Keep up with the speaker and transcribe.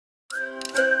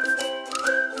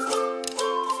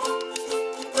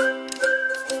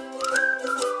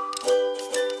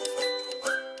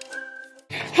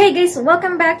Hey guys!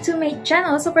 Welcome back to my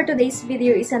channel. So for today's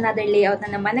video is another layout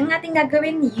na naman ang ating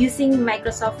gagawin using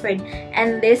Microsoft Word.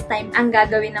 And this time, ang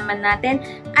gagawin naman natin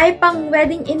ay pang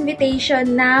wedding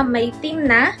invitation na may theme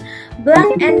na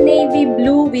black and navy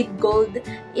blue with gold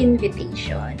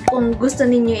invitation. Kung gusto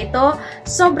ninyo ito,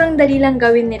 sobrang dali lang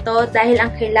gawin nito dahil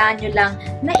ang kailangan nyo lang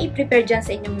na i-prepare dyan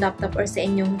sa inyong laptop or sa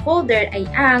inyong folder ay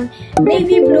ang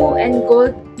navy blue and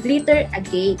gold glitter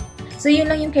agate. So,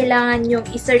 yun lang yung kailangan yung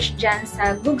i-search dyan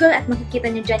sa Google at makikita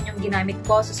nyo dyan yung ginamit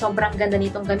ko. So, sobrang ganda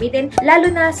nitong gamitin, lalo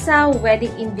na sa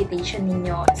wedding invitation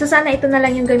ninyo. So, sana ito na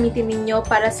lang yung gamitin ninyo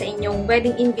para sa inyong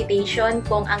wedding invitation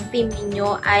kung ang theme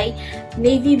ninyo ay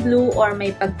navy blue or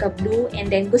may pagka-blue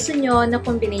and then gusto nyo na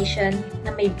combination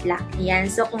na may black. Yan.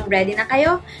 So, kung ready na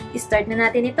kayo, i-start na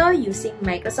natin ito using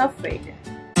Microsoft Word.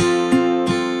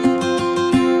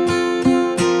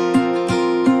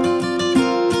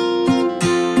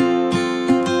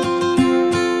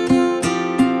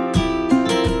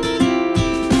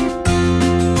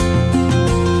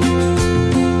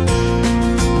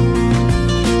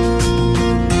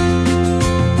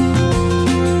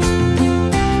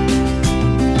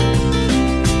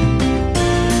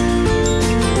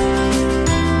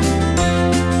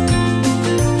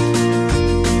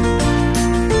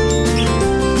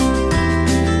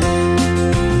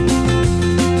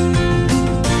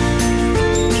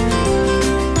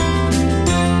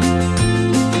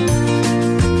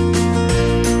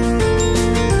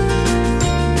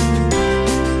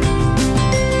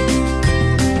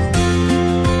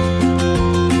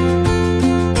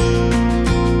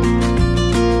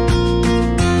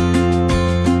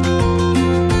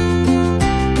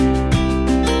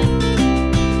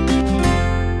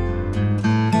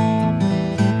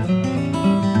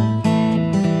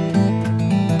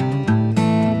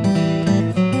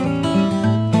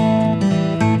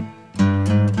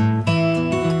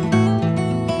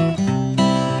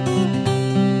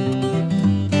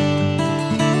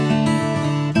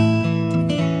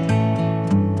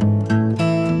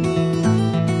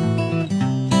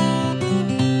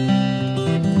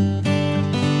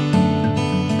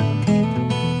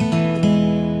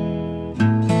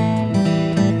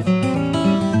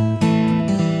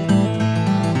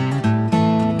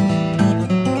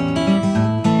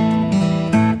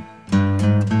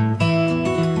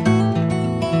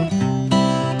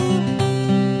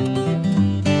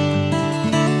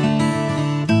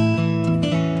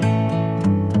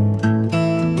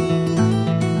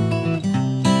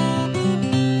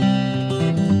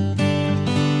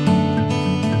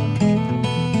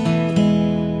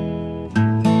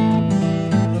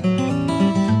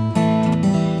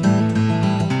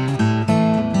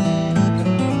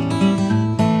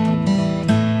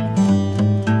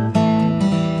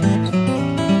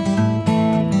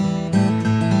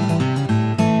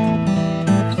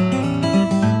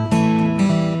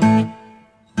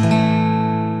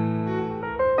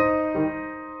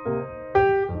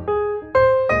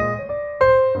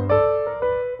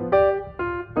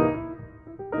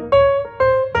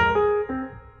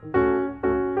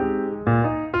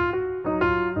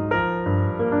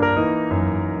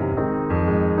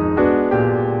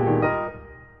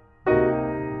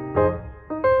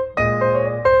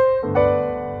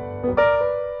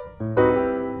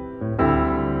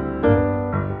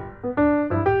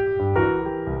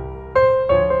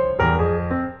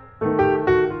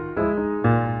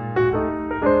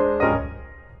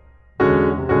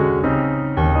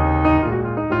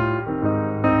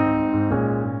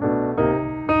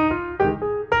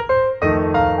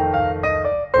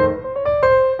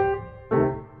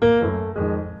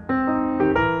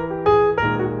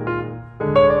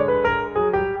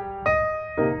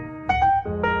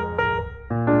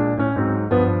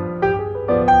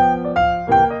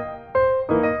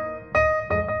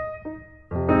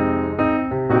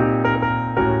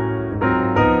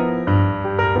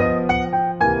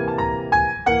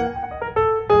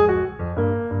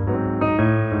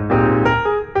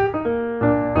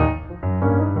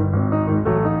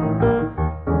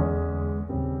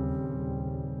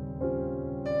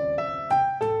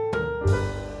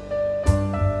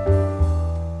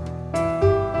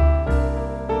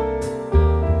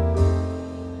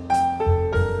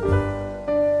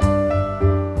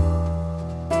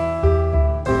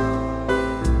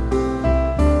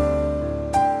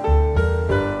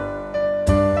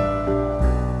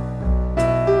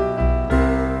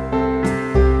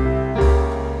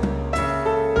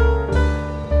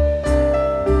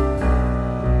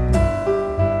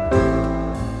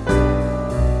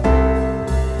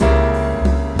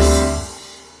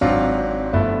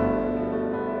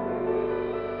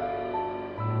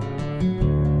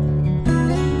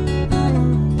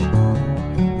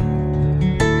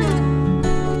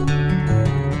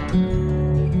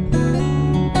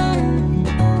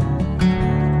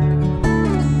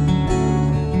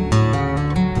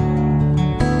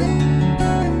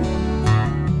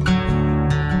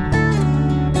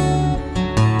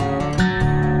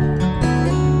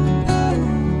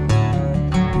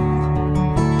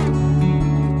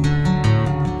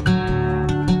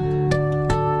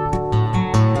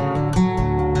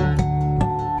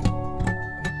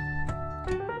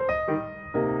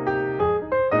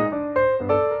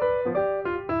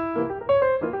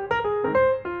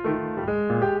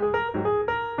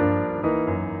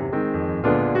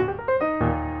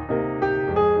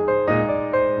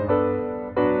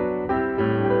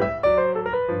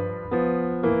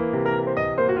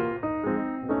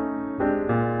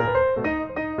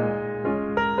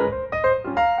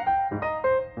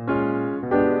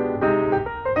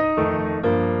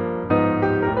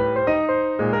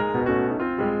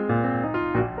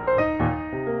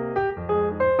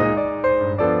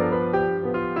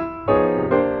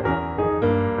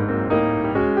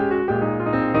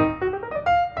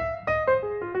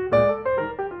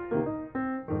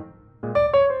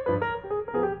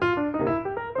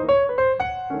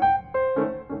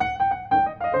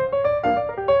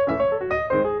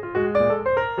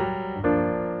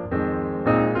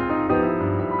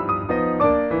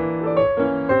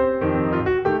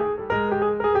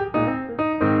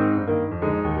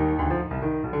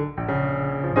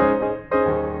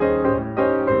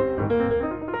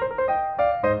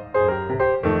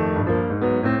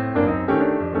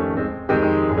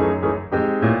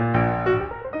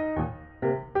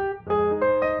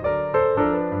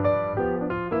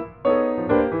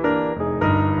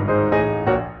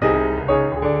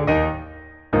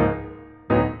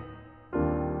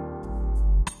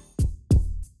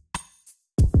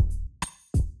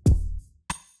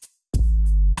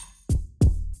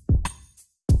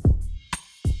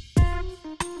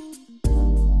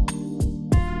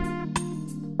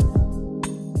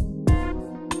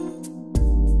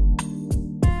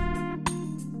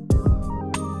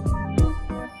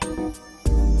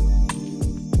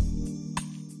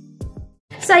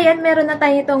 So, ayan, meron na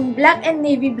tayo itong black and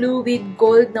navy blue with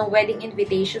gold na wedding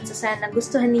invitation. So, sana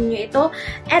nagustuhan ninyo ito.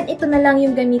 And ito na lang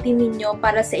yung gamitin ninyo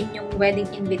para sa inyong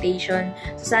wedding invitation.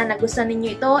 So, sana nagustuhan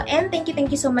ninyo ito. And thank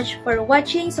you so much for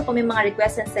watching. So, kung may mga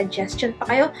requests and suggestion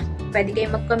pa kayo, pwede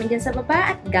kayong mag-comment dyan sa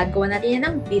baba at gagawa natin yan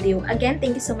ng video. Again,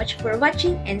 thank you so much for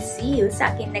watching and see you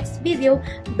sa aking next video.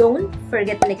 Don't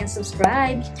forget to like and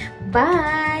subscribe.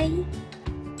 Bye!